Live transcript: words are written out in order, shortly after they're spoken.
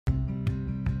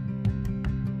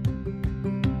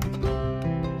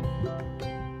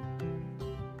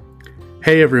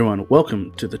Hey everyone,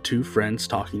 welcome to the Two Friends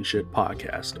Talking Shit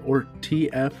podcast, or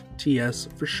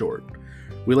TFTS for short.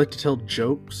 We like to tell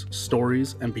jokes,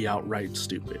 stories, and be outright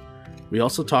stupid. We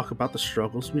also talk about the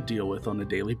struggles we deal with on a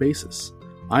daily basis.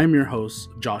 I am your host,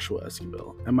 Joshua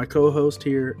Esquivel, and my co-host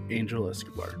here, Angel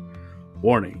Escobar.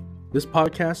 Warning, this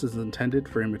podcast is intended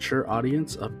for a mature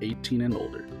audience of 18 and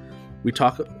older. We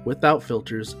talk without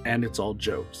filters, and it's all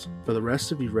jokes. For the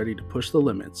rest of you ready to push the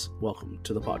limits, welcome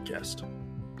to the podcast.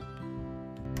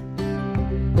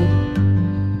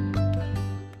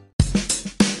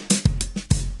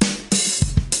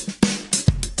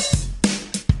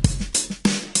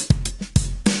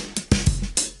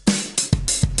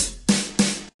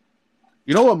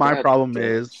 You know what my problem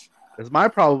is? My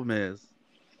problem is,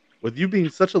 with you being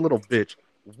such a little bitch,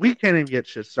 we can't even get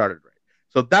shit started right.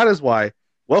 So that is why,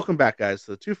 welcome back, guys,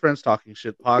 to the Two Friends Talking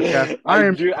Shit podcast. I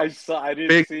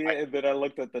didn't see it, and then I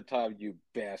looked at the time, you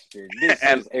bastard. This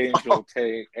is Angel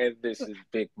Tank, and this is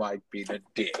Big Mike being a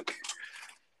dick.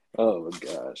 Oh my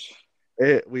gosh.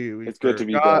 It's good to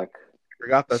be back.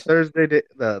 Forgot the Thursday,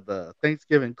 the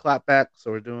Thanksgiving clapback,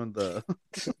 so we're doing the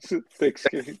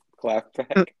Thanksgiving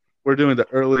clapback. We're doing the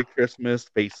early Christmas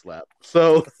face slap.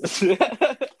 So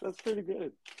that's pretty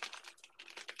good.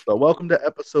 So welcome to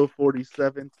episode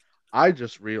 47. I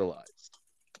just realized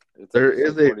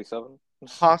there's a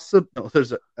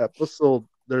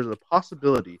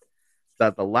possibility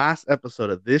that the last episode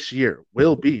of this year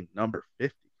will be number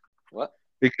 50. What?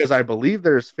 Because I believe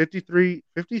there's 53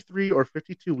 or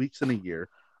 52 weeks in a year,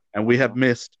 and we have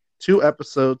missed 2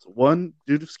 episodes, one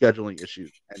due to scheduling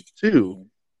issues, and 2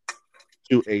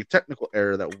 to a technical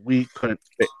error that we couldn't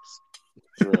fix.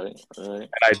 Right. And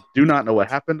I do not know what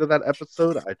happened to that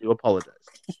episode. I do apologize.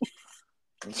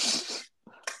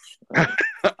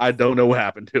 I don't know what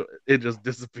happened to it. It just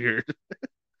disappeared.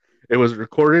 It was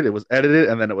recorded, it was edited,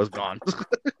 and then it was gone.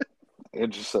 It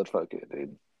just said fuck it,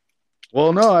 dude.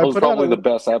 Well, no, it was probably the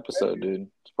best episode, dude.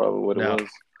 It's probably what it was.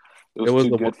 It was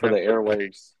too good for the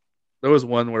airwaves. There was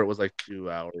one where it was like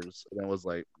 2 hours, and it was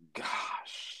like,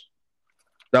 gosh.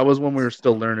 That was when we were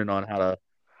still learning on how to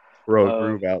throw a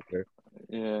groove out there.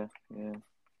 Yeah.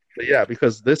 But yeah,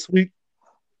 because this one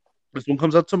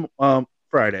comes out to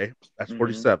Friday. That's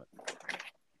 47.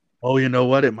 Oh, you know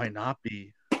what? It might not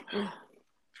be.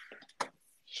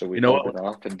 Should we hold it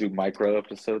off and do micro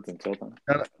episodes until then?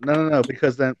 No.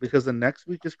 Because the next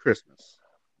week is Christmas.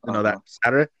 You know, that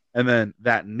Saturday, and then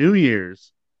that New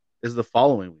Year's is the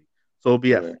following week. So it'll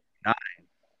be at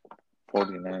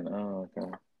 49. Oh,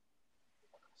 okay.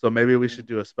 So maybe we should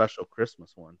do a special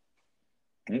Christmas one.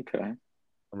 Okay. And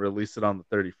release it on the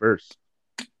 31st.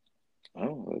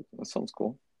 Oh, that sounds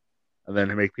cool. And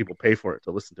then make people pay for it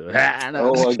to listen to it.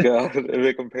 Oh my god. And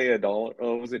make them pay $1.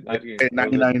 Oh, was it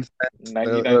 99 cents?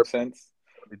 99 cents?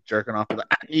 Jerking off. I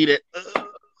need it.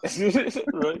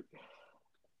 Right.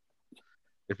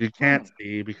 If you can't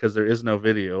see, because there is no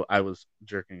video, I was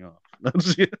jerking off. That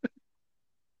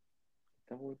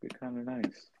would be kind of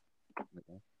nice.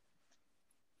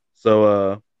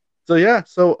 So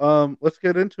let's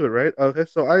get into it, right? Okay,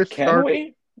 so I started. Can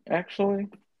we actually?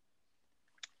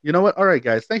 You know what? All right,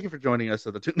 guys, thank you for joining us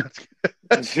at the Two Nuts.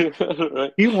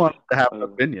 Right. He wants to have an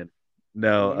opinion.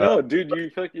 No, dude,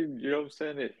 you fucking, you know what I'm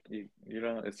saying?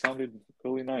 It sounded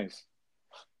really nice.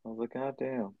 I was like, god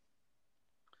damn.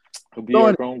 It'll be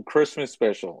our own Christmas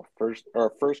special.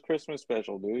 Our first Christmas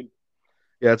special, dude.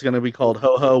 Yeah, it's gonna be called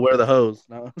Ho Ho, Where the Hose?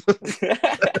 No.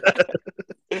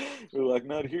 We're like,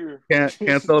 not here. Can't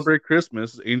celebrate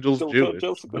Christmas. Angel's Jewish.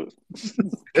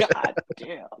 God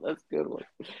damn, that's a good one.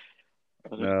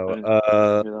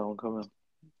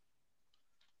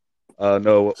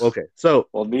 No. Okay. So.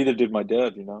 Well, neither did my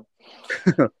dad.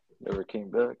 Never came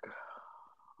back.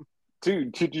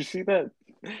 Dude, did you see that?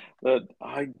 That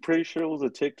I'm pretty sure it was a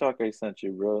TikTok I sent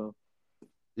you, bro.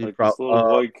 Like this little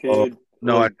white kid.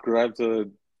 Grabs a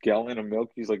gallon of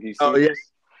milk. He's like, "You see this?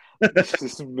 This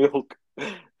is milk."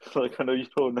 Like, I know you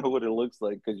don't know what it looks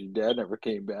like because your dad never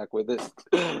came back with it.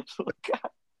 God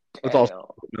damn. It's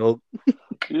all milk.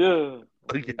 Yeah.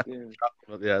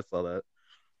 Yeah, I saw that.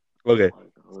 Okay,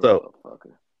 so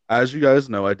as you guys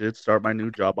know, I did start my new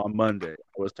job on Monday.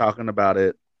 I was talking about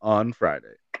it on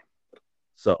Friday.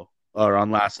 So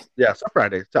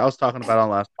Friday. So I was talking about it on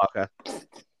last podcast.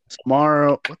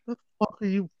 Tomorrow, what the fuck are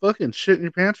you fucking shitting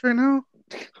your pants right now?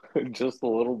 Just a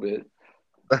little bit.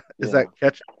 Is that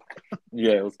ketchup?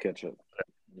 Yeah, it was ketchup.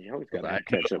 You always gotta have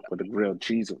ketchup with a grilled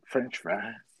cheese with French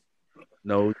fries.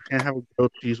 No, you can't have a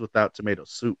grilled cheese without tomato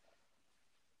soup.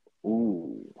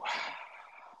 Ooh.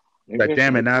 Like,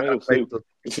 damn it, now can't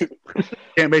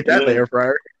make that in the air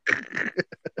fryer.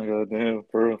 God damn,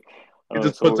 bro. He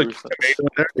just puts a tomato in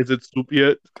there. Is it soup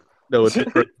yet? No, it's a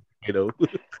tomato.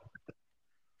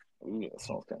 Ooh, that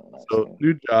sounds kind of nice. So, Man.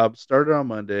 new job, started on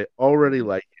Monday. Already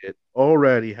like it.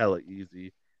 Already hella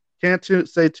easy. Can't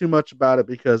say too much about it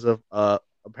because of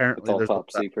apparently It's all there's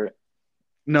top secret.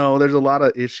 no, there's a lot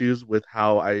of issues with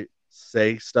how I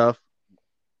say stuff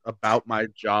about my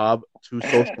job to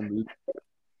social media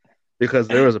because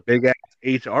there was a big ass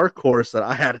HR course that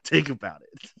I had to take about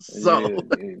it. So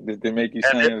Did they make you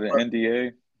sign an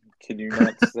NDA? Can you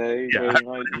not say whether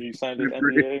or not you signed an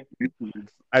NDA?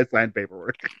 I signed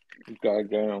paperwork.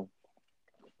 Goddamn.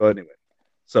 But anyway,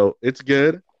 so it's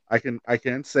good. I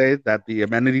can say that the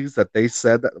amenities that they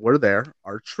said that were there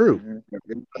are true.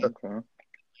 Mm-hmm. Okay.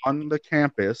 On the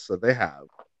campus that they have,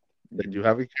 they do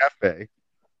have a cafe.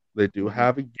 They do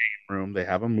have a game room. They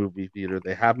have a movie theater.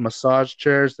 They have massage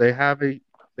chairs. They have a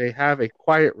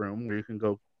quiet room where you can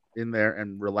go in there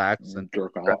and relax and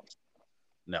jerk off.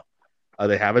 No,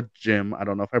 they have a gym. I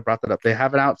don't know if I brought that up. They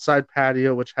have an outside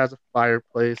patio which has a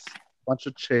fireplace, a bunch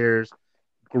of chairs,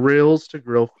 grills to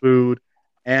grill food,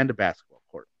 and a basketball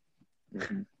court.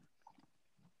 Mm-hmm.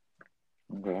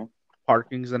 Okay.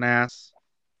 Parking's an ass,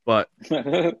 but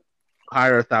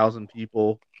hire 1,000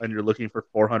 people and you're looking for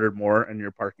 400 more and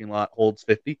your parking lot holds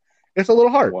 50. It's a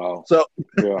little hard. Wow. So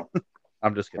yeah,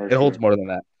 I'm just kidding. It holds more than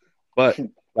that. But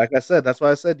like I said, that's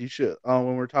why I said you should.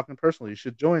 When we're talking personally, you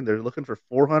should join. They're looking for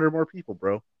 400 more people,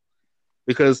 bro.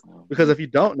 Because if you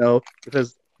don't know,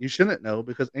 because you shouldn't know,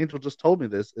 because Angel just told me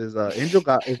this is Angel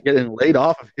is getting laid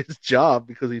off of his job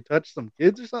because he touched some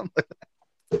kids or something like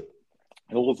that.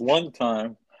 It was one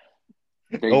time.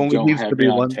 It only needs to be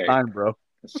one time, bro.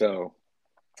 So,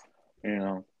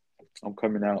 I'm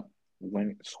coming out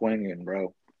swinging,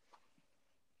 bro.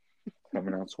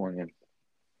 Coming out swinging.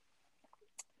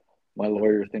 My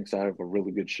lawyer thinks I have a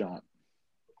really good shot.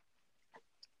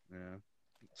 Yeah.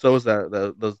 So is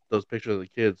that those pictures of the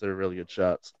kids? They're really good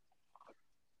shots.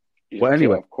 Yeah, well,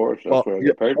 anyway, of course, that's what I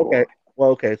get paid okay. for. Well,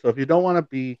 okay. So if you don't want to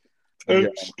be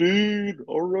Epstein,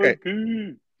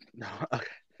 R.I.P. No, okay.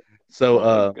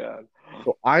 So,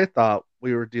 so I thought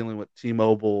we were dealing with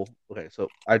T-Mobile. Okay, so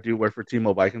I do work for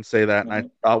T-Mobile. I can say that, and I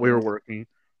thought we were working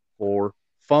for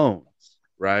phones,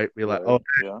 right? Be like, oh,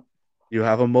 yeah, you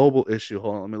have a mobile issue.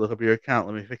 Hold on, let me look up your account.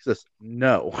 Let me fix this.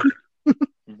 No,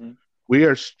 we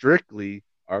are strictly,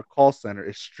 our call center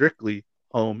is strictly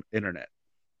home internet.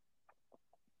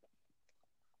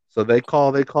 So they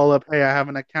call up, hey, I have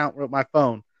an account with my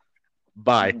phone.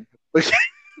 Bye.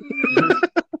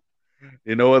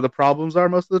 You know what the problems are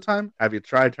most of the time? Have you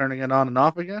tried turning it on and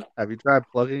off again? Have you tried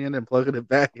plugging in and plugging it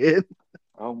back in?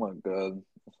 Oh my god.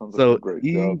 That sounds So like a great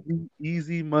job.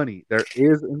 Easy money. There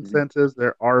is incentives,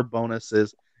 there are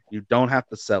bonuses. You don't have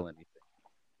to sell anything.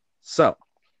 So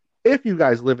if you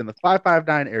guys live in the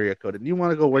 559 area code and you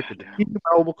want to go work at the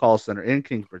T-Mobile call center in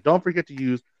Kingsburg, don't forget to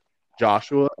use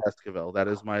Joshua Esquivel. That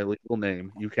is my legal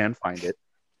name. You can find it.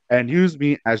 And use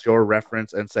me as your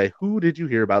reference and say, who did you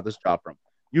hear about this job from?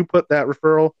 You put that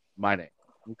referral, my name.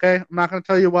 Okay? I'm not going to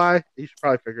tell you why. You should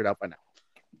probably figure it out by now.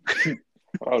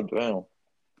 Oh, damn.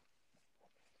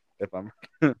 If I'm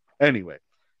anyway,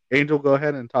 Angel, go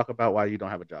ahead and talk about why you don't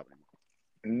have a job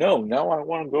anymore. No, now I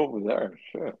want to go over there.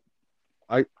 Shit.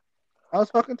 I was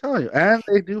fucking telling you. And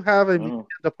they do have a media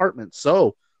department.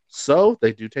 So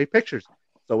they do take pictures.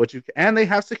 So what you and they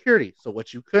have security. So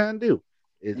what you can do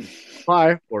is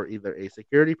apply for either a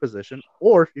security position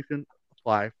or you can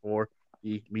apply for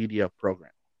the media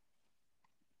program.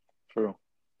 True.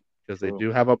 Because they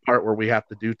do have a part where we have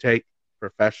to take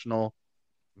professional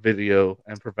video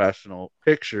and professional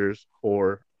pictures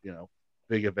for,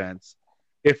 big events.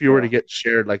 If you were to get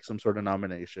shared like some sort of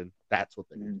nomination, that's what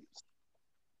they would use.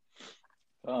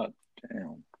 God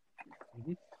damn.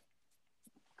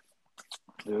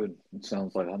 Dude, it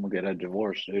sounds like I'm gonna get a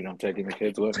divorce, dude. I'm taking the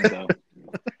kids with me though.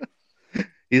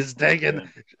 He's taking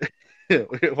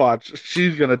watch,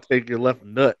 she's gonna take your left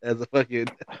nut as a fucking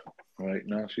right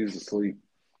now she's asleep.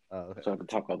 So I can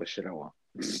talk all the shit I want.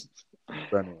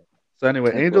 So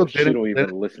anyway, Angel she don't even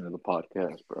listen to the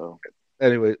podcast, bro.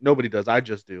 Anyway, nobody does. I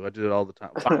just do. I do it all the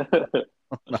time.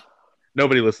 No,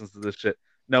 nobody listens to this shit.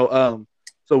 No,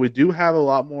 so we do have a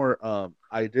lot more.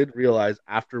 I did realize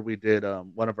after we did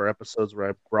one of our episodes where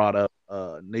I brought up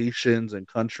nations and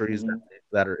countries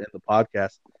that are in the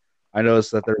podcast, I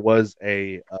noticed that there was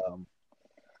a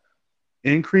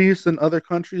increase in other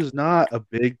countries. Not a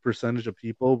big percentage of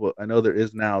people, but I know there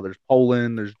is now. There's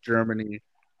Poland, there's Germany,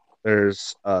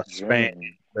 there's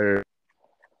Spain, there's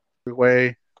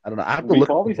Uruguay. I don't know. We've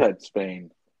always had Spain.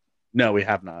 No, we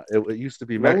have not. It used to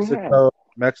be Mexico,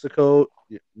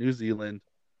 New Zealand.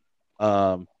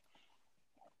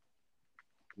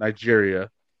 Nigeria,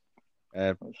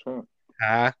 and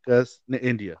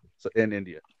India. So in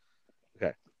India.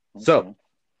 Okay. So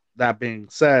that being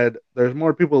said, there's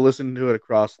more people listening to it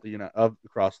across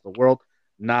the world.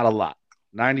 Not a lot.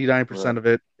 99% of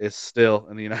it is still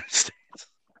in the United States.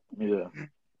 Yeah.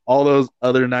 All those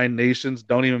other 9 nations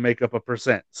don't even make up a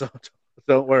percent. So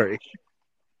don't worry.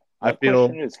 My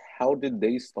question is, how did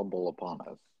they stumble upon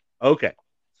us? Okay.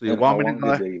 So you and want how me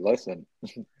long to did they listen?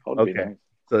 That would be nice.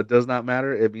 So it does not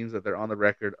matter. It means that they're on the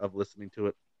record of listening to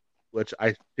it, which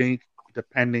I think,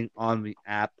 depending on the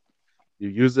app you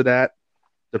use it at,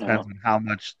 depends on how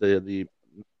much the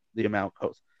amount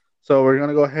goes. So we're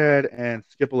gonna go ahead and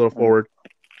skip a little forward.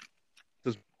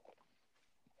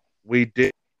 We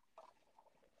did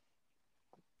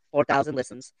 4,000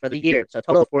 listens for the year, so a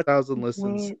total of 4,000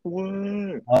 listens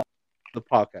on the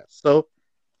podcast. So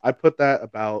I put that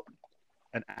about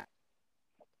an hour.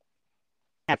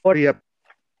 At 40 up.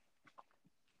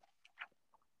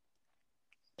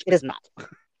 It is not.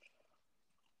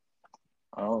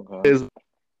 Okay. It is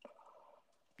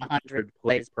 100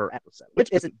 plays per episode, which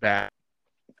isn't bad.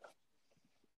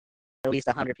 At least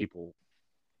 100 people.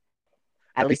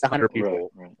 At least 100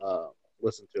 people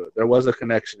listen to it. There was a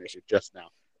connection issue just now,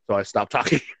 so I stopped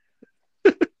talking.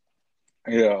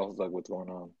 Yeah, I was like, what's going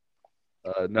on?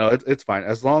 No, it's fine.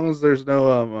 As long as there's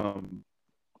no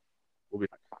we'll be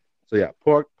fine. So yeah,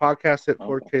 podcast hit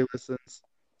 4K listens,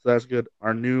 so that's good.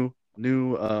 Our new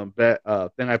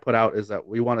thing I put out is that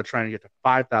we want to try and get to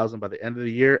 5,000 by the end of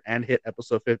the year and hit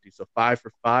episode 50. So 5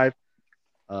 for 5.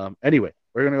 Anyway,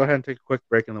 we're gonna go ahead and take a quick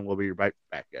break, and then we'll be right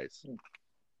back, guys.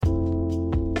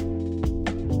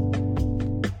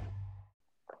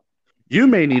 You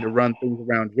may need to run things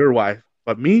around your wife,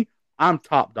 but me, I'm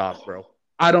top dog, bro.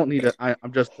 I don't need it.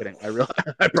 I'm just kidding. I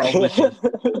probably should.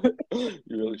 You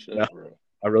really should, bro.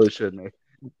 I really shouldn't.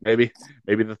 Maybe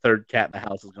the third cat in the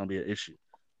house is gonna be an issue.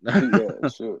 Yeah,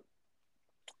 sure.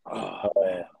 Oh,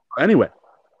 man. Anyway,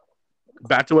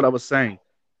 back to what I was saying.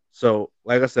 So,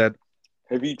 like I said,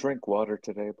 have you drank water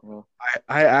today, bro?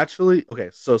 I actually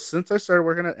so since I started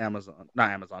working at not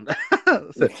Amazon,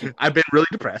 I've been really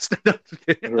depressed.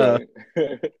 Right.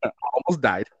 Almost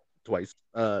died twice.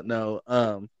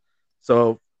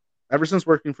 So ever since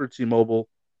working for T-Mobile,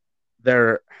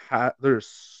 there's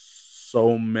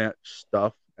so much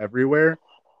stuff everywhere,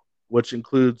 which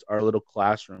includes our little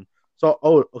classroom. So,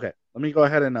 okay, let me go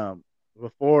ahead and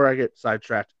before I get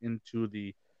sidetracked into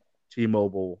the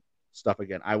T-Mobile stuff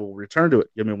again, I will return to it.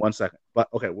 Give me 1 second. But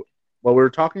okay, what we were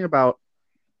talking about,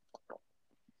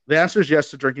 the answer is yes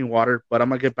to drinking water, but I'm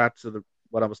gonna get back to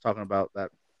what I was talking about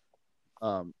that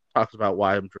talks about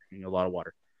why I'm drinking a lot of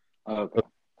water. Okay.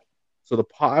 So the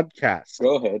podcast,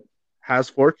 go ahead,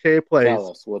 has 4K plays.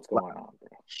 Tell us what's going on, bro.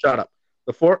 Shut up.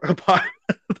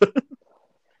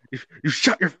 You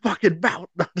shut your fucking mouth.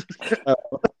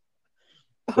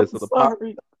 I'm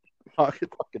sorry. Fucking.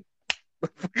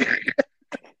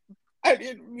 I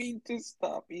didn't mean to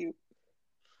stop you.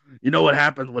 You know what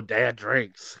happens when Dad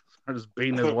drinks? I'm just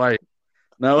beating his wife.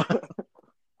 No.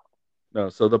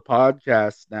 So the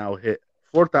podcast now hit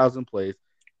 4,000 plays.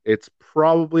 It's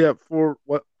probably at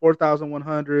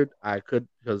 4,100. I could,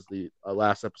 because the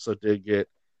last episode did get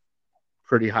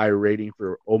pretty high rating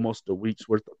for almost a week's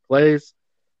worth of plays.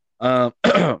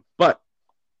 But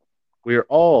we are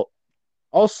all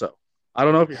also, I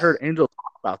don't know if you heard Angel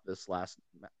talk about this last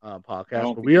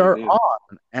podcast, but we are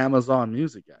on Amazon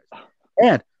Music, guys.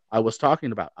 And I was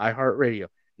talking about iHeartRadio,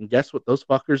 and guess what those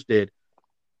fuckers did?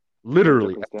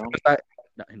 Literally,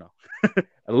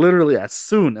 literally as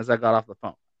soon as I got off the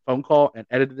phone call and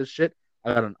edited this shit,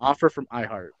 I got an offer from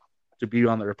iHeart to be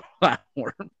on their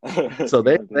platform. So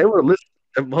they were listening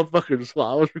to motherfuckers while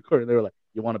I was recording. They were like,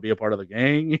 "You want to be a part of the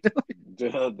gang?"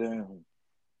 Damn.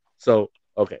 So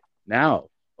I'm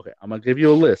gonna give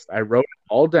you a list. I wrote it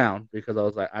all down because I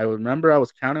was like, I remember I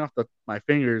was counting off my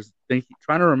fingers,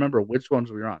 trying to remember which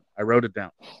ones we were on. I wrote it down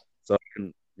so I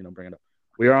can bring it up.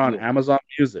 We are on Amazon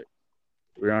Music.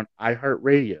 We're on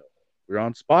iHeartRadio. We're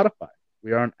on Spotify.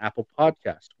 We are on Apple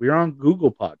Podcast. We are on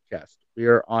Google Podcast. We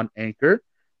are on Anchor.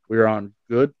 We are on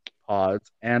Good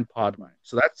Pods and Podmine.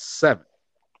 So that's 7.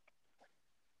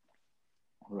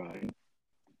 Right.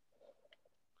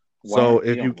 So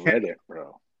if you can Reddit,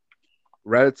 bro.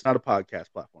 Reddit's not a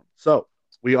podcast platform. So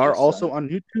we are also on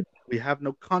YouTube. We have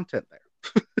no content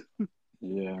there.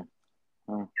 Yeah.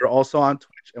 We're also on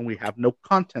Twitch, and we have no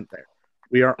content there.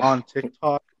 We are on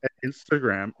TikTok, and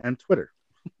Instagram, and Twitter.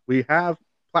 We have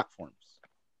platforms.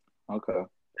 Okay.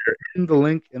 They're in the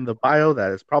link in the bio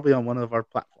that is probably on one of our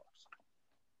platforms.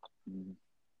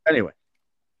 Anyway,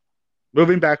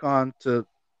 moving back on to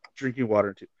drinking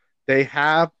water too. They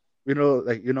have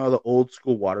the old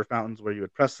school water fountains where you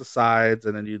would press the sides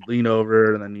and then you'd lean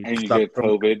over and then you'd And you suck get from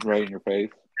COVID right in your face.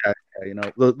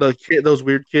 those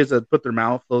weird kids that put their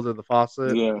mouth over the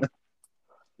faucet. Yeah.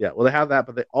 Yeah, well, they have that,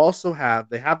 but they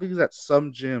have these at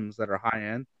some gyms that are high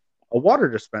end, a water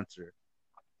dispenser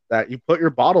that you put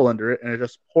your bottle under it and it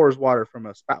just pours water from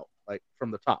a spout, like from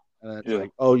the top, and it's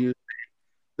like, oh,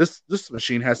 this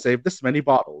machine has saved this many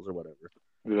bottles or whatever.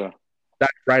 Yeah.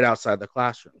 That's right outside the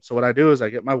classroom. So what I do is I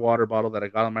get my water bottle that I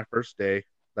got on my first day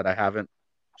that I haven't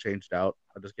changed out.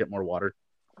 I just get more water.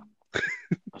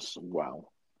 Wow.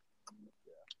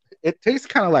 It tastes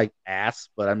kind of like ass,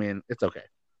 but I mean, it's okay.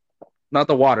 Not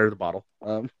the water, the bottle.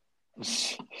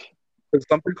 There's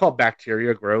something called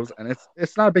bacteria grows, and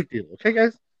it's not a big deal. Okay,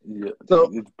 guys. Yeah.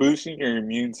 So it's boosting your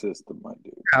immune system, my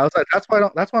dude. I was like, that's why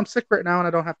I'm sick right now, and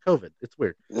I don't have COVID. It's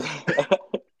weird.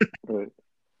 Right.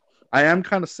 I am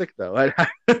kind of sick though. I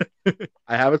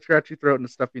have a scratchy throat and a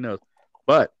stuffy nose,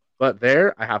 but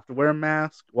there I have to wear a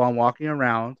mask while I'm walking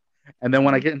around, and then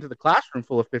when I get into the classroom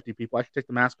full of 50 people, I can take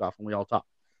the mask off and we all talk.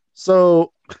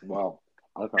 So Wow.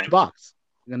 Okay. box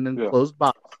and then closed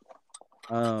box.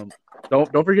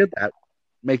 Don't forget that.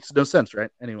 Makes no sense, right?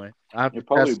 Anyway, I have You to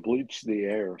probably test. bleach the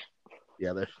air.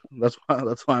 Yeah, that's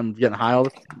why I'm getting high all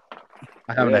the time.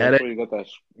 I'm having a That's headache. why you got that.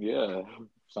 Yeah.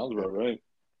 Sounds about right.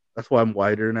 That's why I'm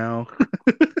whiter now.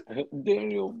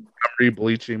 Daniel. I'm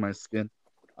re-bleaching my skin.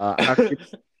 I have to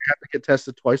get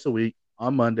tested twice a week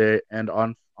on Monday and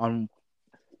on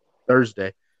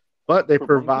Thursday, but they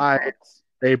provide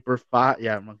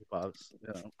monkeypox.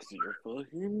 You're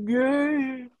fucking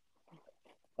gay.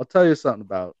 I'll tell you something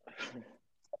about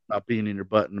being in your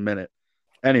butt in a minute.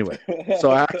 Anyway, so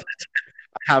I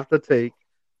have to take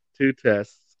 2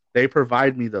 tests. They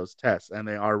provide me those tests, and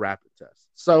they are rapid tests.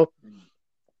 So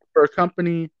for a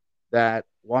company that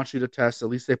wants you to test, at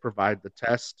least they provide the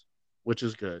test, which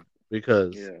is good,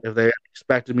 because if they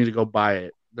expected me to go buy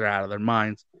it, they're out of their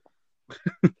minds.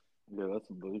 Yeah, that's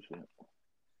some bullshit.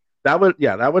 That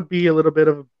would be a little bit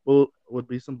of would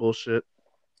be some bullshit.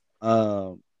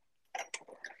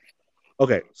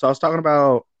 Okay, so I was talking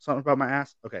about something about my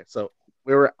ass. Okay, so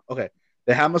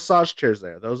they have massage chairs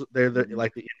there. They're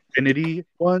like the infinity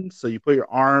ones. So you put your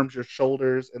arms, your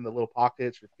shoulders in the little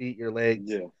pockets, your feet, your legs.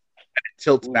 Yeah. And it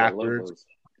tilts backwards.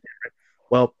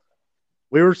 Well,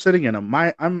 we were sitting in them.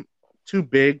 I'm too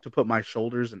big to put my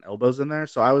shoulders and elbows in there,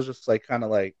 so I was just like kind of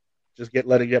like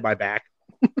letting get my back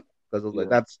because I was like,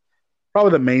 that's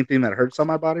probably the main thing that hurts on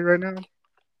my body right now.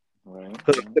 Right.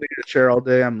 Because I'm sitting in a chair all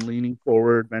day, I'm leaning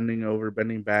forward, bending over,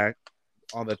 bending back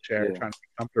on the chair, trying to be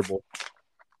comfortable.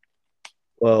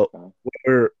 Well,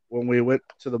 when we went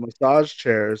to the massage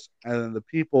chairs, and then the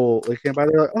people they came by,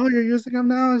 they're like, "Oh, you're using them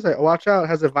now?" I was like, "Watch out!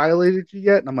 Has it violated you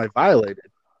yet?" And I'm like, "Violated?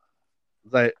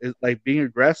 It's like being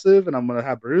aggressive, and I'm gonna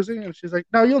have bruising." And she's like,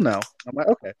 "No, you'll know." I'm like,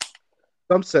 "Okay."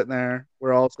 So I'm sitting there,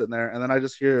 we're all sitting there, and then I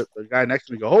just hear the guy next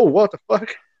to me go, "Oh, what the fuck?"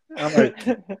 And I'm like,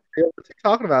 hey, "What's he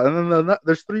talking about?" And then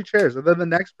there's 3 chairs, and then the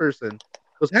next person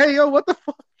goes, "Hey, yo, what the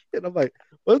fuck?" And I'm like,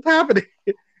 "What's happening?"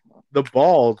 The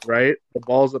balls, right? The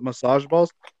balls that massage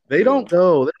balls, they don't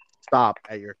stop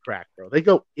at your crack, bro. They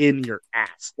go in your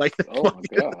ass. Like, oh my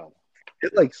god,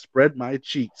 it like spread my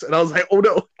cheeks, and I was like, "Oh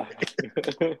no!"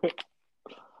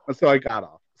 And so I got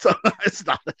off. So I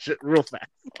stopped that shit real fast.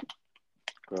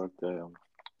 God damn.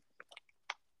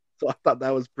 So I thought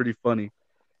that was pretty funny.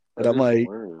 And I'm like,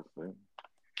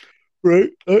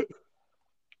 right? Right.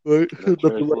 Like,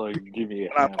 give me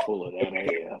a handful of that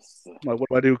ass. What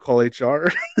do I do? Call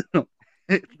HR?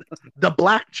 The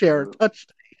black chair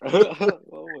touched me.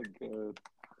 Oh my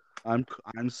god.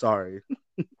 I'm sorry.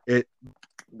 But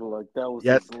like that was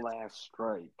his last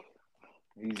strike.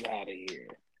 He's out of here.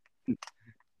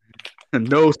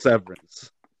 No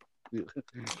severance.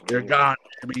 You're gone,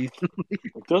 Jimmy.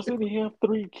 Doesn't he have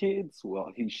 3 kids?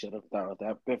 Well, he should have thought of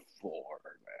that before,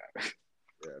 man.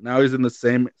 Yeah, now he's in the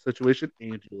same situation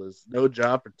Angel is. No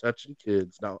job for touching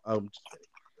kids. No, I'm just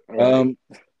kidding.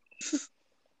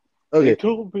 Okay. They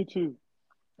told me to.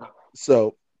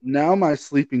 So now my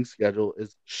sleeping schedule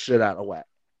is shit out of whack.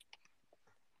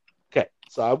 Okay,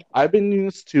 so I've been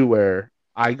used to where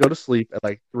I go to sleep at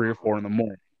like 3 or 4 in the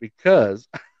morning because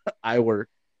I work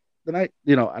the night,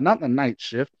 not the night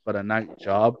shift, but a night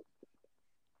job.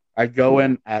 I go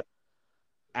in at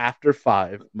after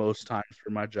 5 most times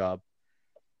for my job.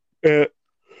 And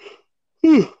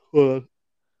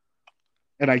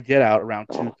I get out around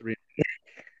 2,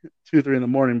 3 in the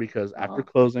morning because after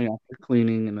closing, after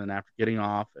cleaning, and then after getting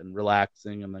off and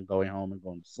relaxing, and then going home and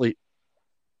going to sleep.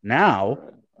 Now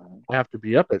I have to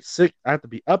be up at 6. I have to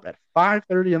be up at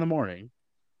 5:30 in the morning.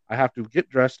 I have to get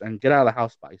dressed and get out of the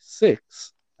house by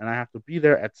 6, and I have to be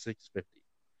there at 6:50.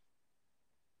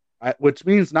 Which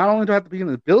means not only do I have to be in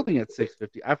the building at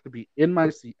 6:50, I have to be in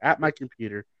my seat at my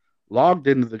computer, logged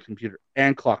into the computer,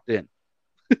 and clocked in.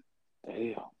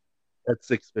 Damn. At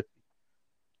 6:50.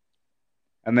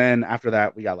 And then after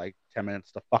that, we got like 10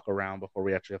 minutes to fuck around before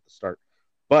we actually have to start.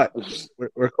 But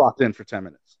we're clocked in for 10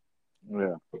 minutes.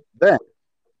 Yeah.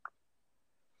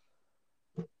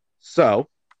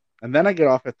 And then I get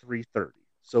off at 3:30.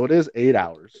 So it is 8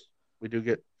 hours. We do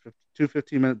get two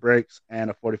 15-minute breaks and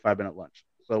a 45-minute lunch.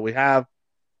 So we have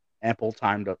ample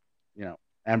time to,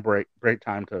 and break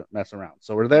time to mess around.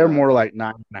 So we're there more like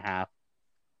 9.5,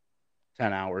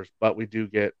 10 hours, but we do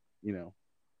get,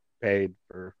 paid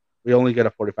for, we only get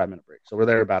a 45-minute break. So we're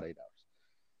there about 8 hours.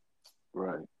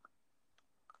 Right.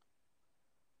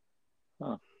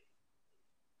 Huh.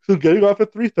 So getting off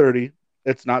at 3:30,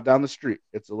 it's not down the street.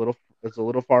 It's a little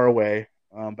far away,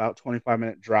 about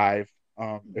 25-minute drive.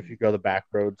 If you go the back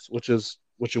roads, which is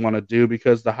what you want to do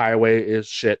because the highway is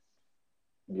shit.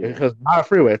 Yeah. Because it's not a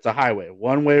freeway, it's a highway.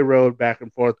 One-way road, back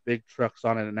and forth, big trucks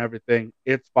on it and everything.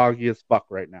 It's foggy as fuck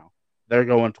right now. They're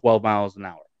going 12 miles an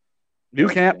hour. You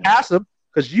can't pass them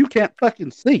because you can't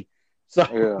fucking see.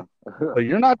 So, so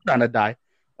you're not trying to die.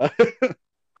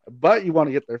 But you want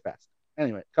to get there fast.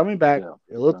 Anyway, coming back, a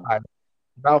little time,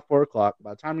 about 4 o'clock.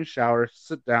 By the time you shower,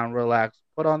 sit down, relax,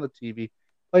 put on the TV,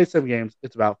 play some games.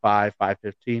 It's about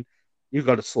 5:15. You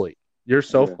go to sleep. You're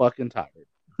so fucking tired.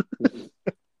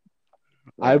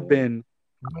 I've been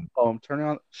coming home,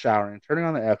 showering, turning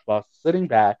on the Xbox, sitting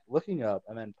back, looking up,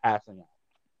 and then passing out.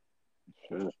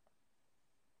 Shit.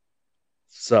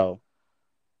 So,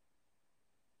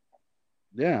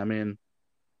 yeah, I mean,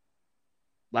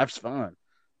 life's fun.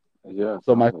 Yeah.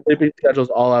 So my sleeping schedule's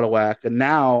all out of whack, and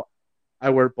now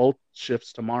I work both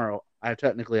shifts tomorrow. I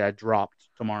dropped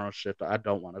tomorrow's shift. I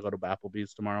don't want to go to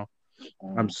Applebee's tomorrow.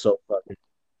 I'm so fucking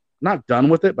not done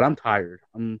with it, but I'm tired.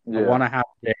 I want to have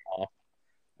a day off,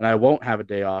 and I won't have a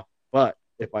day off. But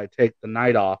if I take the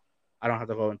night off, I don't have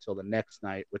to go until the next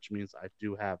night, which means I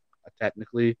do have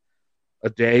technically a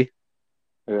day.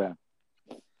 Yeah.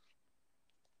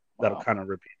 That'll kind of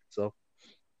repeat itself.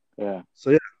 Yeah.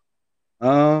 So yeah.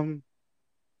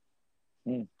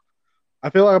 I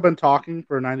feel like I've been talking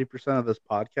for 90% of this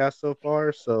podcast so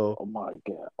far. So. Oh my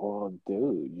god! Oh,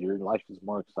 dude, your life is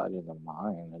more exciting than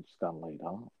mine. I just got laid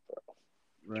off, bro.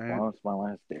 Right. Tomorrow's my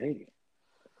last day.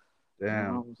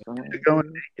 Damn.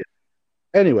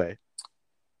 Anyway.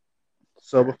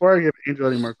 So before I give Angel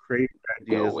any more crazy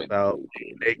ideas about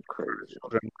naked children,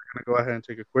 we're gonna go ahead and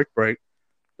take a quick break.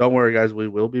 Don't worry, guys. We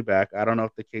will be back. I don't know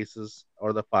if the cases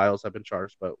or the files have been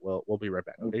charged, but we'll be right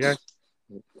back. Okay, guys.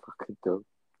 Fucking dope.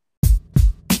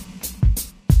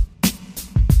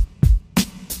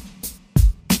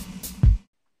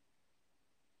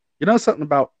 You know something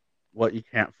about what you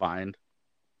can't find?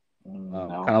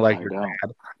 No, kind of like your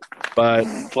dad. But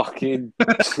fucking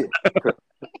that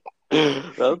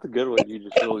was a good one. You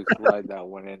just really slide that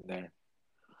one in there.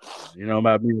 You know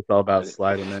about me, it's all about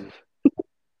sliding in.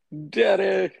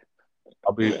 Daddy.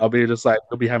 I'll be just like,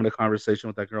 you'll be having a conversation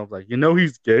with that girl, like,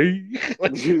 he's gay.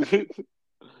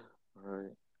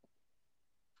 Right.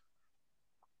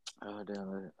 Oh,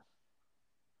 damn it.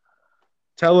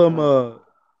 Tell him,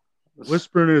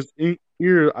 whisper in his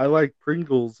ear, I like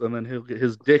Pringles, and then he'll get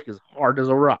his dick as hard as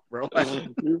a rock, bro.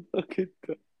 You're fucking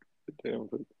damn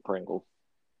Pringles.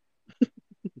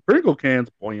 Pringle cans,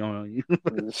 boy, on you.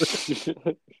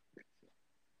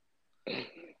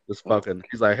 Just fucking.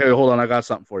 He's like, hey, hold on, I got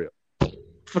something for you.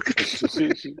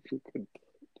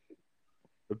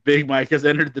 The Big Mike has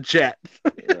entered the chat.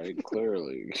 Right,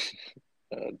 clearly.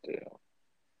 Oh, damn.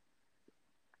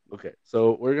 Okay,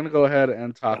 so we're gonna go ahead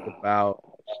and talk about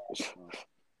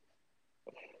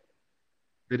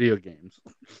video games.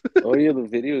 Oh yeah, the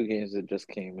video games that just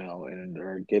came out and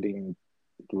are getting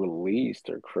released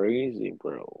are crazy,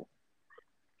 bro.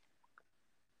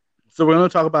 So we're gonna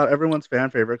talk about everyone's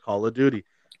fan favorite Call of Duty.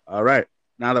 All right,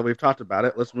 now that we've talked about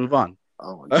it, let's move on.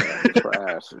 Oh my god, I'm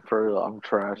trash. I'm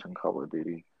trash on Call of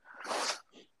Duty.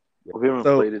 We haven't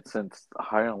played it since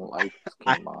High on Life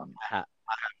came on. I haven't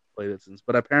played it since,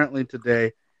 but apparently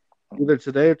either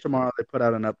today or tomorrow, they put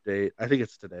out an update. I think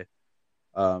it's today.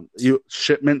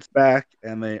 Shipments back,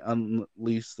 and they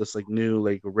unleashed this like new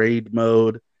like raid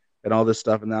mode and all this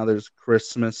stuff. And now there's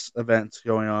Christmas events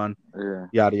going on. Yeah.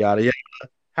 Yada yada yada.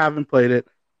 Haven't played it.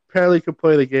 Apparently could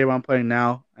play the game I'm playing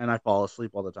now, and I fall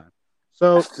asleep all the time.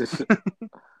 So,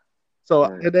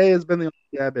 Today has been the only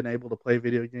day I've been able to play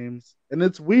video games, and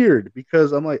it's weird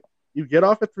because I'm like, you get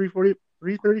off at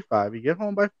 3:35, you get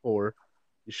home by 4,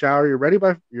 you shower, you're ready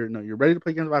to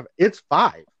play games by 5. It's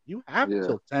 5. You have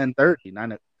till 10:30,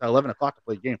 9 to 11 o'clock to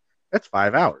play a game. That's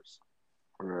 5 hours.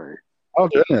 Right. I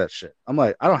don't do any of that shit. I'm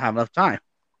like, I don't have enough time.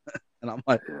 And I'm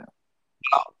like, Yeah.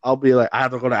 I'll be like, I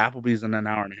have to go to Applebee's in an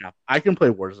hour and a half. I can play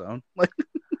Warzone. Like,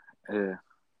 Yeah.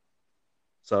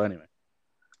 so anyway,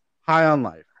 high on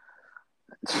life.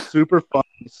 Super fun,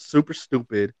 super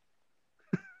stupid.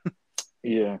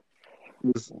 Yeah.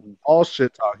 Just all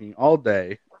shit talking all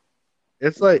day.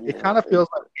 It's like, it kind of feels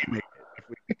like we make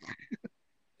it.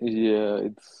 Yeah,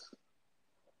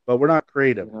 But we're not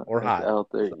creative or it's high. out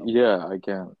there. So. Yeah, I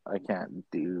can't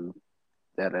do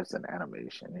that as an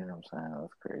animation. You know what I'm saying?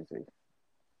 That's crazy.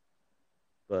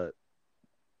 But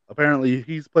apparently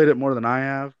he's played it more than I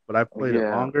have, but I've played it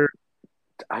Yeah, longer.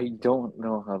 I don't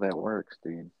know how that works,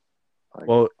 dude. Like,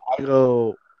 Well, I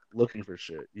go looking for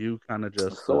shit. You kind of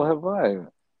just so have I.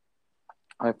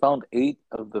 I found 8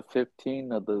 of the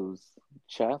 15 of those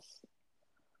chests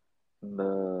in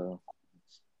the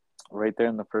right there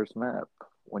in the first map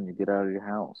when you get out of your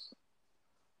house.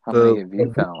 How many have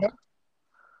you found?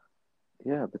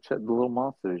 Yeah, the little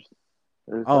monsters.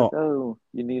 There's like, oh,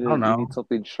 you need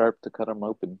something sharp to cut them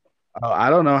open. I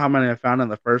don't know how many I found in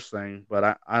the first thing,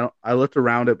 but I looked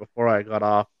around it before I got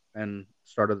off and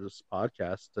started this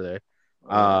podcast today.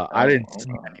 I didn't see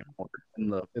any more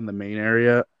in the main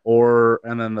area,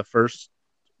 and then the first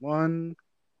one,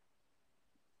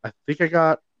 I think I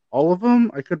got all of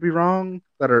them. I could be wrong.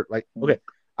 That are like, okay,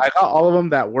 I got all of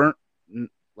them that weren't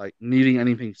like needing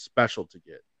anything special to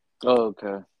get. Oh,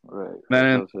 okay, right.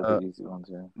 Then those are the easy ones.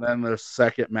 Yeah. Then the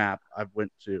second map I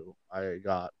went to, I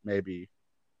got maybe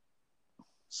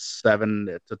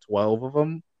 7 to 12 of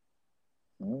them.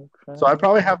 Okay. So I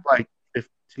probably have like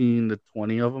 15 to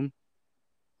 20 of them.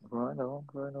 Right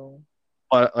on.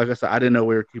 But like I said, I didn't know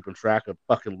we were keeping track of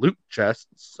fucking loot chests.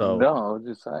 So no, I was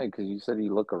just saying because you said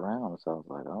you look around, so I was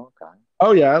like, oh, okay.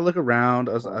 Oh yeah, I look around.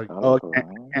 I was like,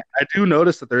 I do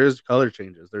notice that there is color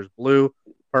changes. There's blue,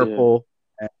 purple,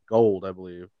 and gold, I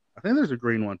believe. I think there's a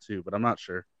green one too, but I'm not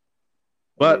sure.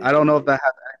 But I don't know if that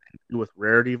has anything to do with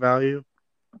rarity value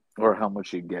or how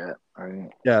much you get. Right?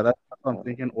 Yeah, that's what I'm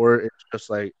thinking. Or it's just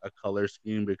like a color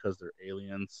scheme because they're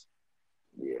aliens.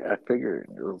 Yeah, I figured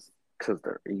it was because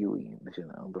they're aliens.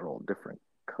 They're all different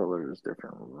colors,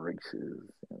 different races.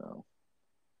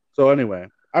 So anyway,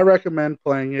 I recommend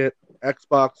playing it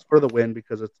Xbox for the win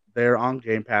because it's there on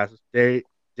Game Pass. It's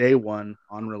day one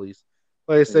on release.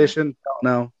 PlayStation, don't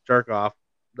know, jerk off,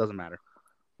 doesn't matter.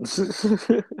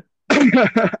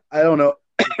 I don't know.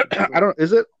 I don't.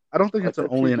 Is it? I don't think it's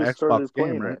only an Xbox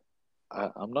game, right?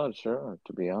 I'm not sure,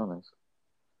 to be honest.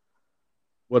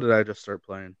 What did I just start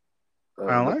playing?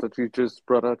 I thought you just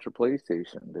brought out your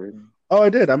PlayStation, dude. Oh, I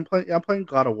did. I'm playing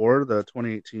God of War, the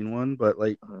 2018 one, but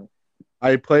like,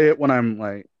 I play it when I'm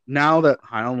like, now that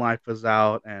High on Life is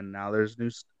out, and now there's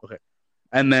new. Okay,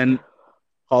 and then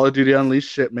Call of Duty Unleashed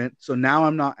shipment. So now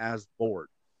I'm not as bored.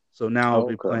 So now I'll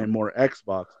be playing more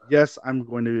Xbox. Yes, I'm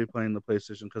going to be playing the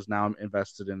PlayStation because now I'm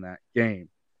invested in that game.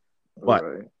 But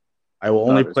I will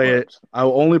only play it. I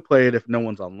will only play it if no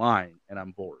one's online and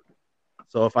I'm bored.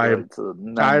 So if I'm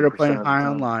tired of playing High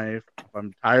on Life, if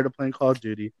I'm tired of playing Call of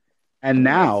Duty, and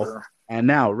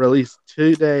now released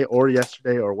today or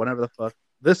yesterday or whenever the fuck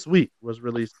this week was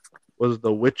released was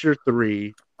the Witcher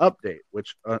 3 update,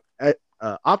 which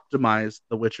optimized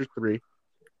the Witcher 3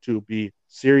 to be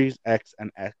Series X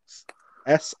and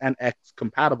S and X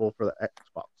compatible for the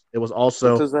Xbox. It was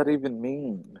also. What does that even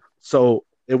mean? So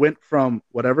it went from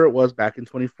whatever it was back in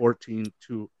 2014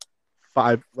 to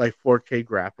 4K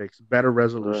graphics, better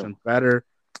resolution, better,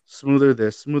 smoother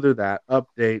this, smoother that,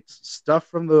 updates, stuff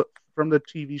from the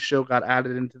TV show got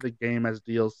added into the game as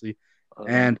DLC,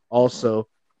 and also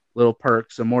little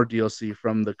perks and more DLC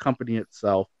from the company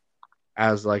itself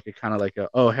as like a kind of like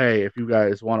oh hey, if you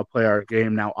guys want to play our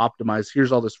game now optimized,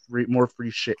 here's all this more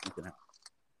free shit you can have.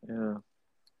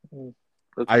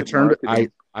 Yeah. I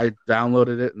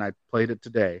downloaded it and I played it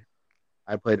today.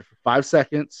 I played it for 5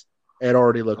 seconds. It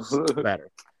already looks better.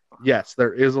 Yes,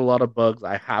 there is a lot of bugs.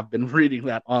 I have been reading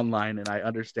that online and I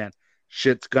understand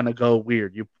shit's gonna go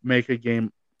weird. You make a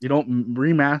game, you don't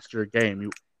remaster a game,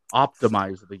 you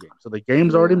optimize the game. So the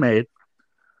game's already made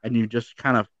and you just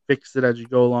kind of fix it as you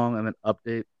go along and then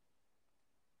update.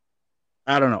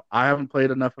 I don't know. I haven't played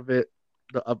enough of it,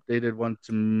 the updated one,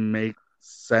 to make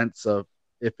sense of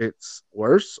if it's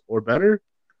worse or better.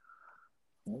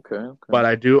 Okay. But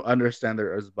I do understand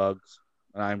there is bugs,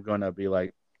 and I'm gonna be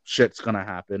like, shit's gonna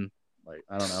happen. Like,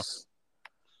 I don't know.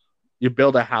 You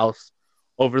build a house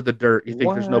over the dirt. You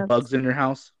think there's no bugs in your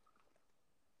house?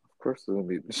 Of course, there's gonna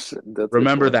be.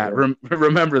 Remember that.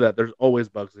 Remember that. There's always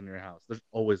bugs in your house. There's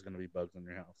always gonna be bugs in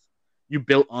your house. You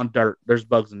built on dirt. There's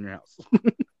bugs in your house.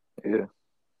 Yeah.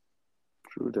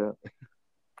 that.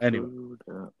 Anyway, True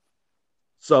that.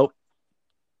 so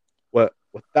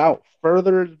without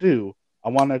further ado, I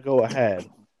want to go ahead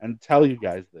and tell you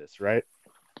guys this, right?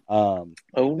 Oh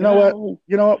you know what? no,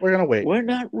 You know what? We're gonna wait. we're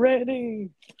not ready.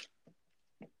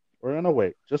 We're gonna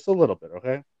wait just a little bit,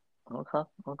 okay?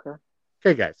 Okay.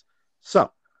 Okay, guys.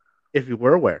 So, if you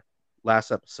were aware,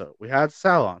 last episode we had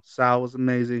Sal on. Sal was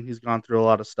amazing. He's gone through a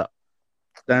lot of stuff.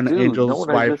 Then Dude, you know Angel's what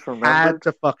I wife just had remembered?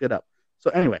 to fuck it up. So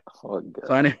anyway, Oh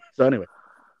god.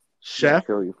 Chef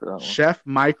Kill you for that one. Chef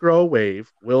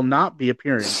Microwave will not be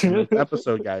appearing in this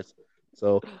episode, guys.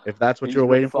 So if that's what He's you're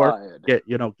been waiting for, fired.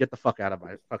 get the fuck out of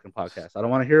my fucking podcast. I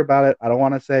don't want to hear about it. I don't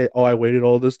want to say, oh, I waited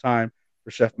all this time for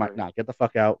Chef Mike. Right. Nah, get the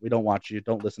fuck out. We don't want you.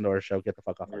 Don't listen to our show. Get the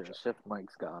fuck off our show. Chef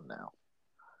Mike's gone now.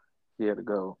 He had to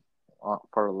go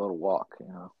for a little walk,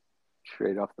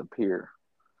 straight off the pier.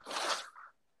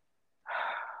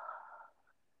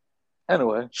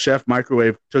 Anyway, Chef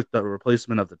Microwave took the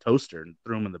replacement of the toaster and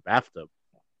threw him in the bathtub.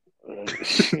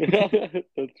 that's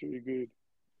really good.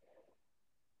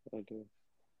 I do.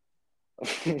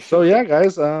 So yeah,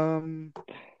 guys,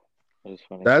 That's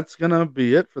funny. that's gonna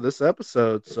be it for this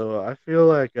episode. So I feel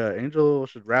like Angel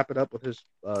should wrap it up with his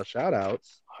shout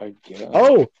outs. I guess.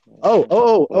 Oh.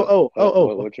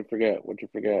 What'd you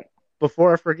forget?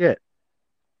 Before I forget,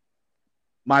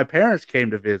 my parents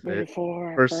came to visit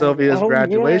for Sylvia's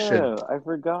graduation. Yeah, I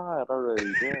forgot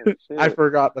already. Yeah, I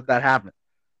forgot that happened.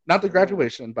 Not the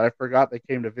graduation, but I forgot they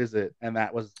came to visit, and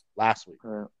that was last week.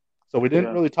 Yeah. So we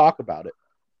didn't really talk about it.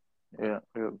 Yeah.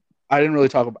 I didn't really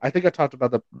talk about. I think I talked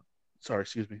about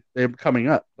them coming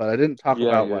up, but I didn't talk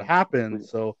about what happened.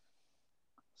 So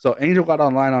Angel got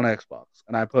online on Xbox,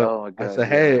 and I said,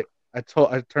 hey, I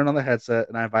turned on the headset,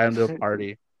 and I invited him to a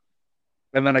party,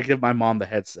 and then I give my mom the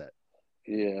headset.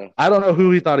 Yeah. I don't know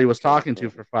who he thought he was talking to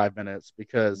for 5 minutes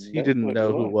because he didn't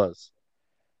know who it was.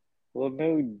 Well,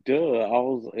 no,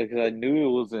 duh. Because I knew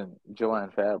it wasn't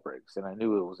Joanne Fabrics, and I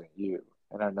knew it wasn't you,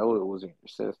 and I know it wasn't your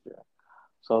sister.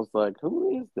 So I was like,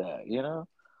 who is that?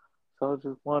 So I was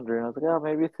just wondering. I was like, oh,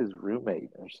 maybe it's his roommate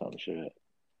or some shit.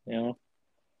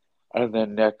 And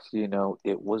then next,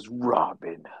 it was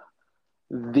Robin,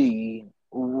 the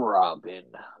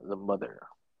mother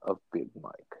of Big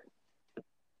Mike.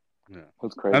 Yeah. It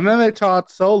was crazy. And then they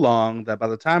talked so long that by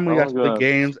the time we got to the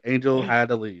games, Angel had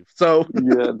to leave. So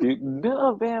yeah, dude.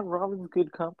 No, man, Robin's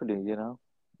good company. No,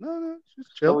 she's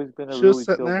She's chill. always been a she really was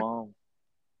sitting chill there, mom.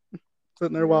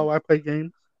 sitting there while I play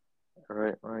games.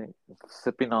 Right.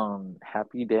 Sipping on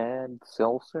Happy Dad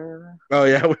seltzer. Oh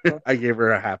yeah, I gave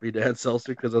her a Happy Dad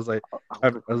seltzer because I was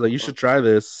like, you should try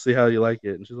this, see how you like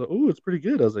it. And she's like, oh, it's pretty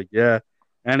good. I was like, yeah,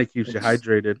 and it keeps you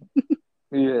hydrated.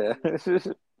 Yeah.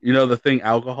 The thing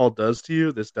alcohol does to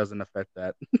you, this doesn't affect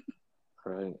that.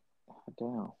 Right.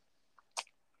 Damn.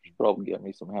 Should probably get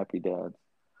me some Happy Dads.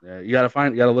 Yeah, you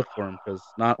gotta look for them because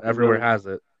not everywhere has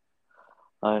it.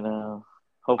 I know.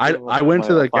 I went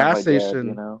to the gas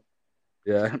station. Dad,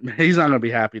 Yeah, he's not gonna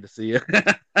be happy to see you.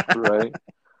 Right.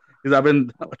 Because I've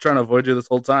been trying to avoid you this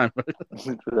whole time.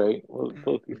 Right. Well,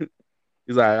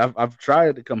 he's like, I've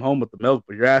tried to come home with the milk,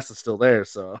 but your ass is still there.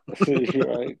 So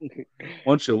right.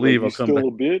 Once you leave, I'll come back. Still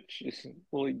a bitch?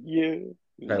 Well, yeah.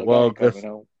 Okay, well, coming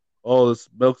home. Oh, this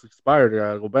milk's expired. I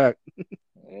gotta go back.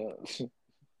 Yeah.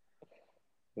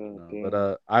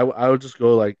 But I would just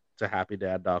go like to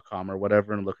happydad.com or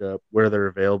whatever and look up where they're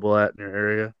available at in your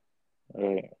area.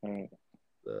 Right.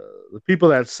 The people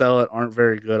that sell it aren't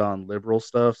very good on liberal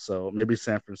stuff, so maybe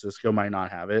San Francisco might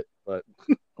not have it, but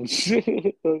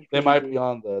they might be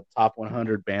on the top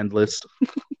 100 banned list.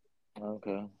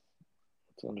 Okay.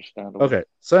 It's understandable. Okay,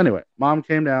 so anyway, mom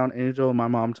came down, Angel and my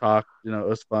mom talked, it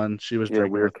was fun. She was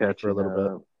drinking with me for a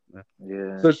little bit.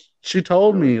 Yeah. So she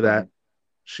told me funny. that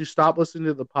she stopped listening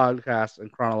to the podcast in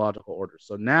chronological order.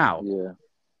 So now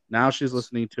she's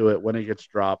listening to it when it gets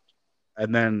dropped,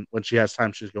 and then when she has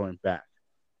time, she's going back.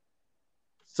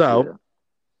 So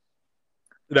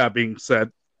that being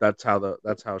said, that's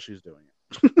how she's doing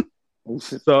it.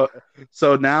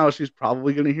 so now she's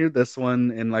probably going to hear this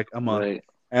one in like a month,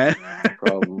 right.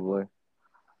 Probably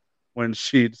when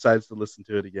she decides to listen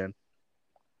to it again.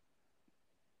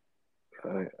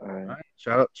 All right.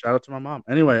 Shout out to my mom.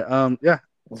 Anyway, yeah,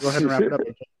 go ahead and wrap it up.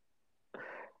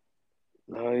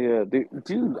 Oh yeah,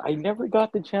 dude, I never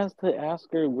got the chance to ask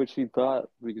her what she thought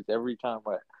because every time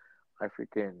I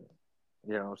freaking,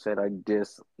 said I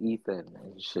diss Ethan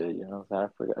and shit, I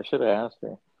forgot. I should have asked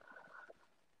her.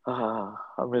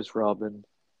 I miss Robin.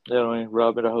 Anyway,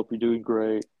 Robin, I hope you're doing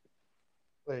great.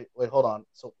 Wait, hold on.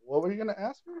 So what were you gonna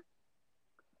ask her?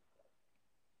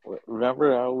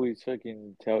 Remember how we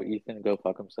fucking tell Ethan to go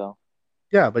fuck himself?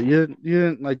 Yeah, but you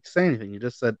didn't like say anything. You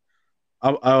just said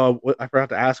I forgot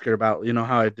to ask her about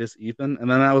how I diss Ethan, and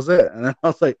then that was it. And then I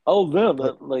was like, Oh no,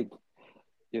 like,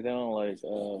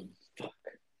 fuck.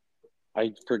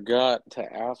 I forgot to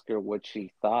ask her what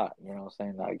she thought.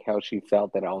 Saying like how she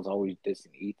felt that I was always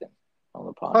dissing Ethan on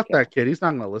the fuck podcast. that kid. He's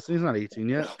not gonna listen. He's not 18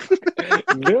 yet.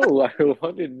 No, I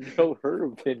wanted to know her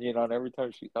opinion on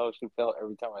how she felt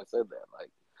every time I said that.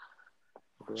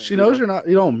 Like, She knows you're not.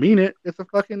 You don't mean it. It's a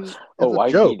I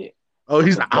joke. mean it Oh, from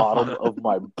he's the not. bottom of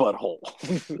my butthole.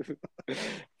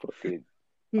 Fucking,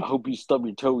 I hope you stub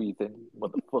your toe, Ethan,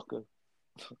 motherfucker.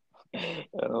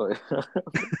 Anyway,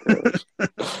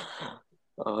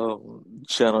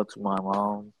 shout out to my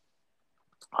mom.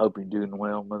 Hope you're doing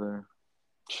well, mother.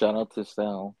 Shout out to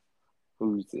Sal,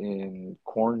 who's in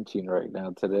quarantine right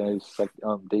now. Today is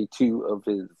day 2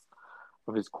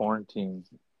 of his quarantine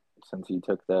since he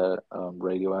took that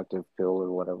radioactive pill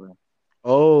or whatever.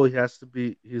 Oh, he has to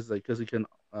be. He's like because he can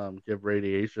give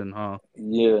radiation, huh?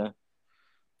 Yeah,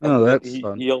 Oh, and then that's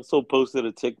fun. he also posted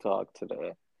a TikTok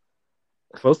today.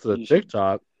 Posted a You should,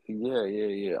 TikTok.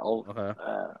 yeah. Okay,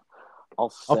 I'll I'll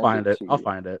send find it it. to I'll you.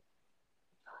 find it.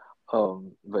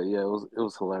 But yeah, it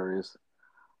was hilarious.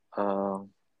 But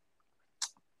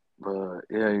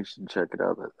yeah, you should check it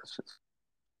out. That's just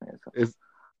amazing. Is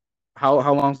how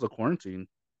long's the quarantine?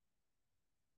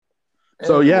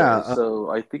 So Anyway, yeah,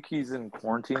 so I think he's in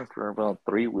quarantine for about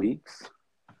 3 weeks.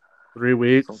 3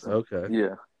 weeks. Something. Okay.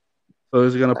 Yeah. So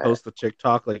is he gonna I, post the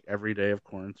TikTok like every day of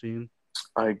quarantine?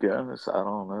 I guess. I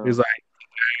don't He's know. like,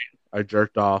 I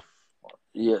jerked off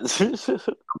Yes.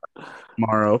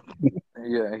 tomorrow.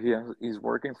 Yeah, he's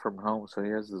working from home, so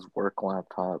he has his work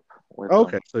laptop with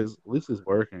Okay, him. so at least he's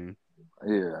working.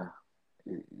 Yeah.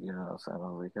 You know what I'm saying? I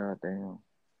was like, God damn.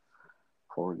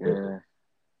 Poor guy.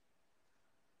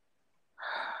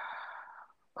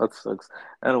 That sucks.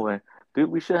 Anyway, dude,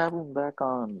 we should have him back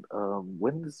on.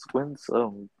 When's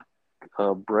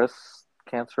breast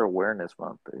cancer awareness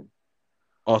month, dude?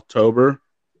 October.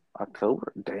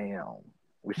 October. Damn,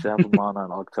 we should have him on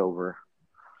October.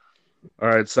 All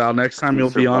right, Sal. Next time He you'll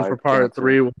be on for survived part cancer.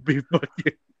 3. We'll be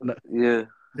fucking. Yeah.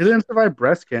 He didn't survive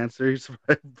breast cancer. He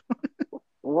survived.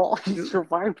 Well, he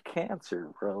survived cancer,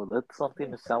 bro. That's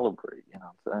something to celebrate. You know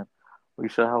what I'm saying? We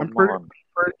should have I'm him pretty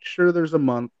on. sure there's a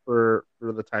month for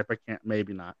the type of cancer.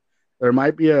 Maybe not. There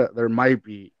might be a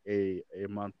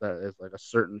month that is like a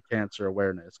certain cancer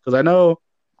awareness because I know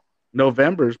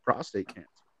November is prostate cancer.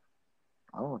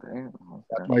 Oh, damn.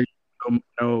 That's Okay. why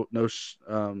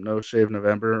no shave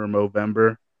November or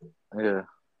Movember. Yeah.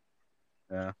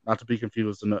 Yeah, not to be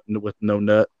confused with no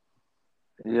nut.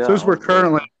 Yeah. Since I we're was like,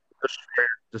 currently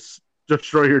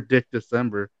destroy your dick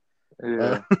December.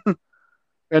 Uh, yeah.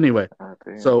 anyway, God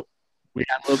damn. so we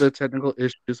had a little bit of technical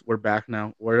issues. We're back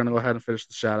now. We're gonna go ahead and finish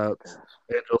the shout outs. Gosh.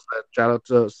 Angel said shout out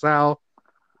to Sal.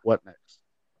 What next?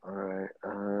 All right.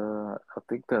 I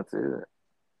think that's it.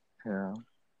 Yeah.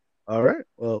 All right.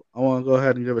 Well, I want to go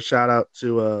ahead and give a shout out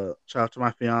to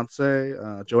my fiance,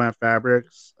 Joanne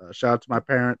Fabrics. Shout out to my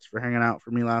parents for hanging out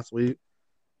for me last week.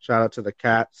 Shout out to the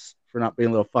cats for not being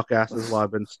little fuck asses while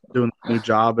I've been doing the new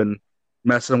job and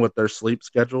messing with their sleep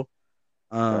schedule.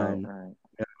 Right. Um,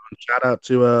 Right. shout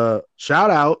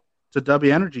out to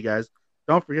W Energy guys.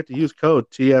 Don't forget to use code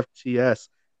TFTS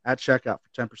at checkout for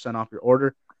 10% off your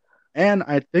order. And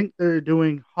I think they're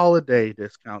doing holiday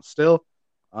discounts still.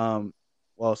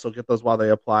 So get those while they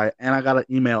apply. And I got an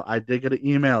email. I did get an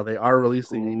email. They are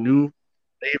releasing a Ooh. new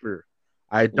flavor.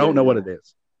 I Yeah. don't know what Yeah. it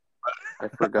is. I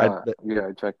forgot. Yeah,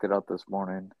 I checked it out this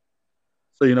morning.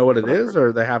 So you know what it But I is, forgot.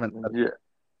 or they haven't? Yeah.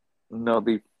 No,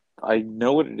 I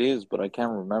know what it is, but I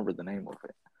can't remember the name of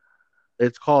it.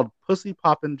 It's called Pussy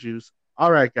Poppin' Juice.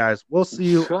 All right, guys. We'll see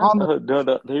you Shut on the. up. No,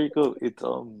 no. There you go. It's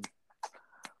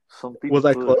something Was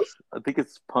I push. close? I think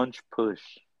it's punch push.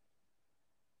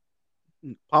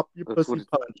 Pop your That's what pussy it's.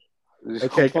 punch. Oh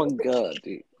Okay. my god,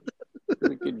 dude.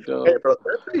 Freaking Hey, dope. bro,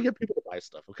 they're trying to get people to buy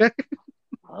stuff. Okay.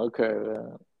 Okay,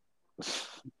 man.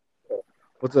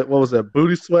 What's it? What was that?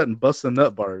 Booty sweat and busting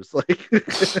nut bars. Like.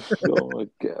 Oh my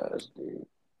gosh, dude.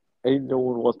 Ain't no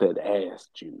one want that ass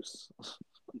juice.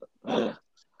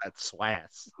 That's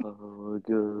swass. Oh my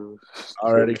gosh.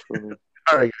 Alrighty. So funny.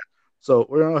 All right, guys. So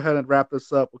we're gonna go ahead and wrap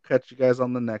this up. We'll catch you guys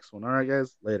on the next one. All right,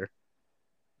 guys. Later.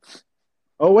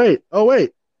 Oh wait.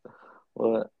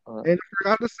 What? And I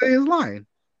forgot to say his line.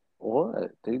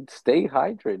 What? Dude, stay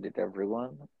hydrated,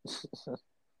 everyone.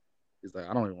 He's like,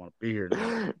 I don't even want to be here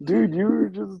anymore. Dude, you were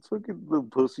just fucking the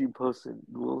pussy pussing.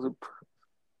 What was it?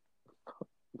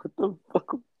 What the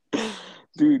fuck?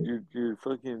 Dude, your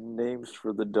fucking names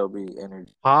for the W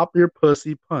energy. Pop your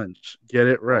pussy punch. Get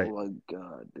it right. Oh my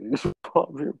god, dude.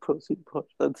 Pop your pussy punch.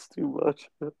 That's too much.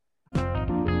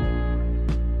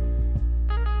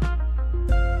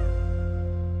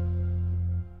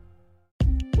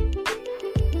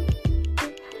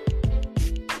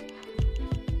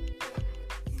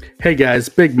 Hey guys,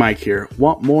 Big Mike here.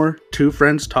 Want more Two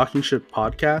Friends Talking Shit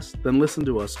podcasts? Then listen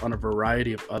to us on a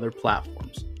variety of other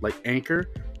platforms like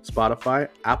Anchor, Spotify,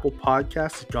 Apple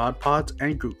Podcasts, GodPods,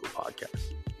 and Google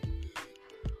Podcasts.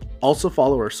 Also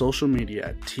follow our social media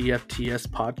at TFTS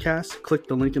Podcast. Click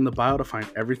the link in the bio to find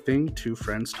everything Two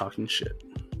Friends Talking Shit.